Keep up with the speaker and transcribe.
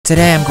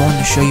Today I'm going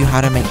to show you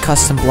how to make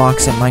custom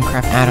blocks in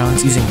Minecraft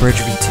add-ons using Bridge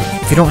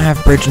v2. If you don't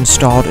have Bridge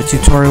installed, a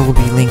tutorial will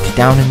be linked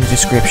down in the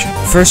description.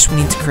 First, we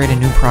need to create a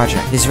new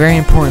project. It is very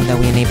important that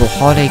we enable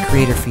holiday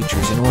creator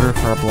features in order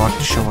for our block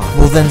to show up.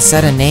 We'll then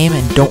set a name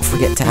and don't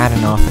forget to add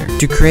an author.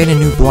 To create a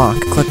new block,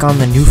 click on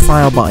the New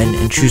File button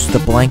and choose the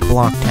blank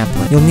block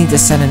template. You'll need to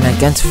set an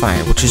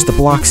identifier, which is the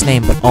block's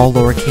name but all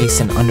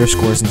lowercase and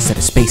underscores instead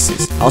of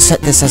spaces. I'll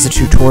set this as a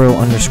tutorial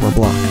underscore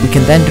block. We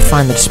can then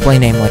define the display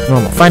name like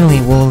normal.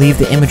 Finally, we'll leave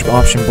the image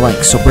option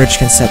blank so Bridge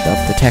can set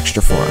up the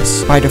texture for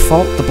us. By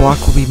default, the block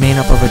will be made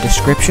up of a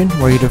description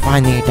where you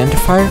define the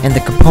identifier and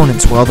the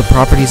components where all the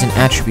properties and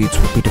attributes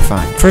will be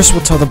defined. First,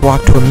 we'll tell the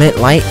block to emit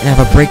light and have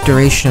a break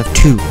duration of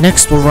 2.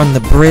 Next, we'll run the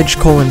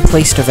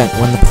bridge:placed event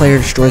when the player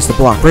destroys the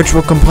block. Bridge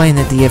will complain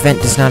that the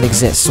event does not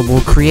exist, so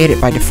we'll create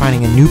it by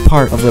defining a new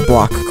part of the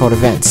block called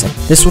events.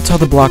 This will tell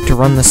the block to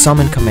run the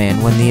summon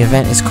command when the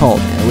event is called,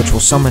 which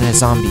will summon a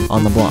zombie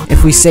on the block.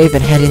 If we save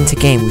and head into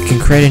game, we can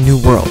create a new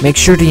world. Make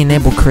sure to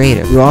enable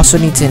creative. We also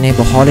need to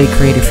enable holiday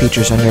creative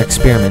features on your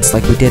experiments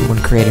like we did when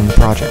creating the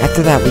project.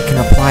 After that, we can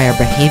apply our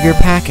behavior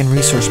pack and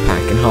resource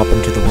pack and hop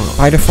into the world.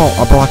 By default,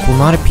 our block will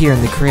not appear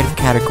in the creative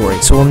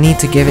category, so we'll need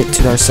to give it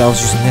to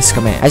ourselves using this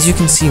command. As you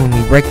can see, when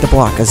we break the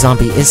block, a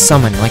zombie is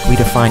summoned like we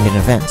defined in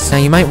events. Now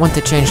you might want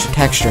to change the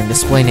texture and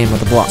display name of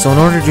the block. So in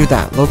order to do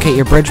that, locate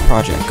your Bridge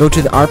project, go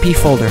to the RP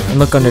folder and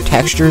look under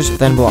textures,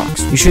 then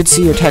blocks. You should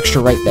see your texture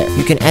right there.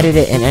 You can edit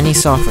it in any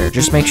software,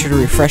 just make sure to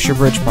refresh your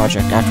Bridge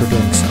project after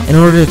doing so. In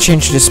order to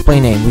change the display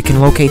name, we can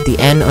locate the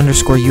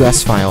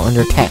n_us file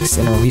under text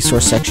in our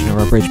resource section of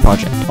our Bridge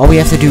project. All we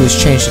have to do is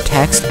change the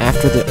text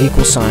after the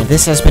equal sign.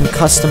 This has been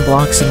Custom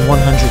Blocks in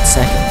 100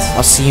 seconds.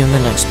 I'll see you in the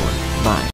next one. Bye.